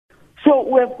So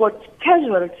we've got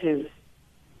casualties,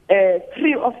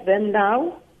 3 of them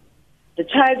now. The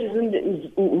child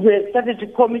who has started to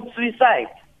commit suicide.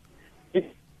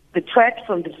 The threat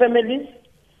from the families,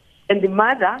 and the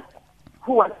mother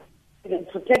who was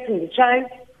protecting the child,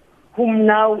 whom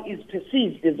now is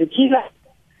perceived as the killer,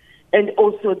 and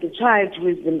also the child who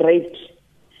has been raped,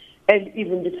 and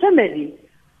even the family,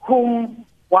 whom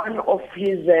one of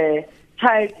his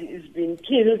child is being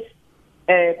killed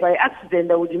by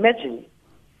accident, I would imagine,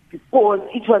 because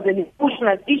it was an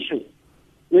emotional issue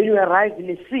when you arrive in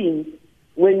a scene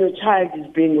when your child is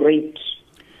being raped.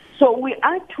 So we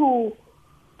are to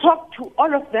talk to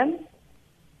all of them,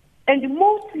 and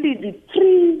mostly the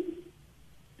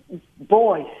 3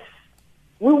 boys.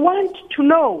 We want to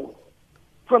know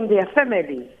from their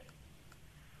families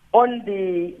on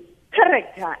the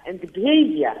character and the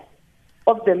behavior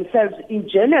of themselves in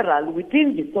general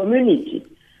within the community,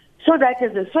 so that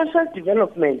as a social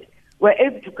development, we're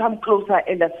able to come closer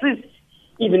and assist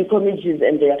even communities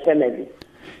and their families.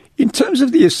 In terms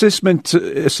of the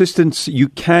assistance you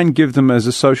can give them as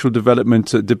a social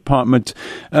development department,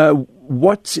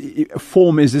 what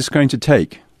form is this going to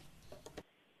take?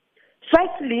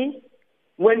 Firstly,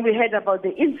 when we heard about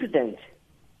the incident,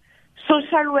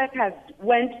 social workers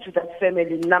went to that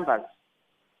family in numbers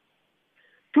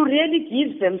to really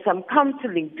give them some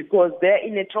counseling, because they're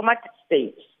in a traumatic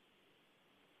state.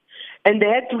 And they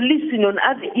had to listen on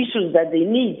other issues that they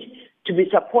need to be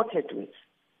supported with.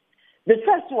 The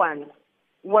first one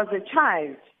was a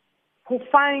child who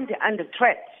found under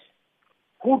threat,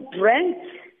 who drank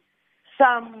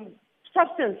some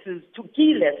substances to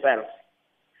kill herself.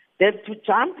 They had to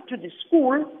jump to the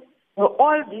school where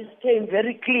all this came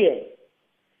very clear,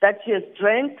 that she has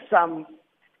drank some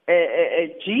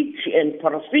jig and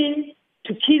paraffin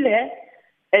to kill her,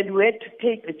 and we had to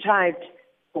take the child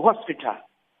to hospital.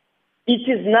 It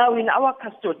is now in our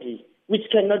custody, which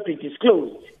cannot be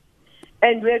disclosed.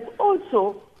 And we had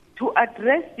also to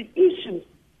address the issue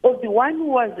of the one who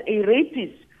was a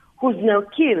rapist who's now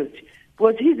killed,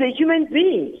 because he's a human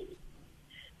being.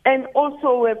 And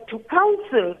also we have to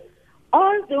counsel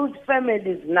all those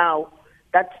families now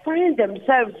that find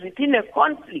themselves within a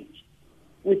conflict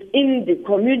within the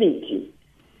community,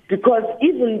 because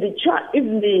even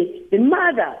the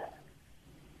mother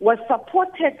was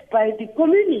supported by the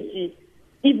community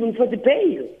even for the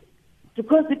bail,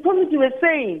 because the community was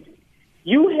saying,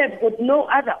 you have got no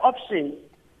other option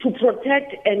to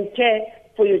protect and care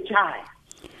for your child.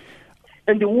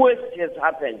 And the worst has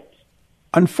happened.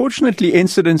 Unfortunately,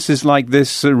 incidences like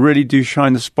this really do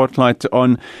shine the spotlight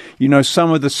on,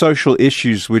 some of the social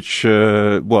issues which,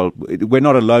 we're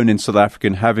not alone in South Africa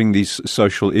in having these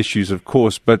social issues, of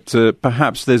course, but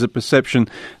perhaps there's a perception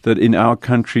that in our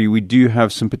country we do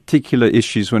have some particular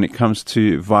issues when it comes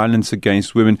to violence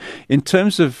against women. In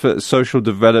terms of social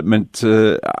development,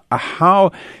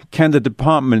 how can the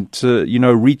department,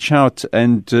 reach out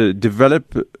and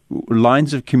develop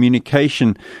lines of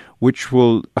communication which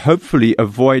will hopefully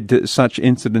avoid such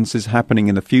incidences happening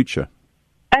in the future?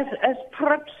 As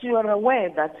perhaps you are aware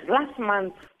that last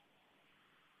month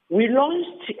we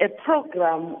launched a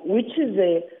program which is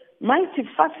a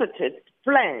multifaceted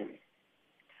plan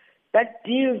that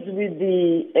deals with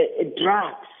the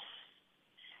drugs.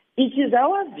 It is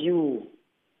our view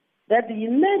that the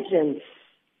emergence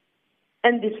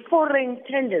and the foreign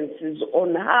tendencies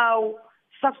on how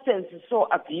substance is so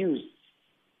abused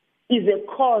is a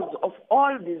cause of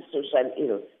all these social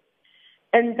ills.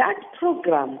 And that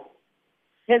program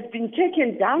has been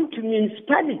taken down to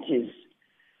municipalities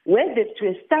where they have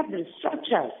to establish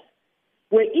structures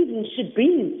where even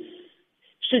shebeens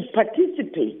should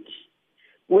participate,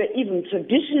 where even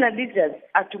traditional leaders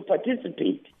are to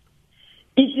participate.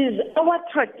 It is our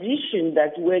tradition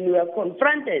that when we are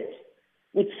confronted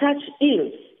with such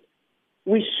ills,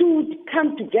 we should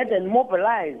come together and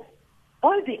mobilize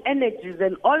all the energies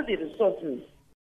and all the resources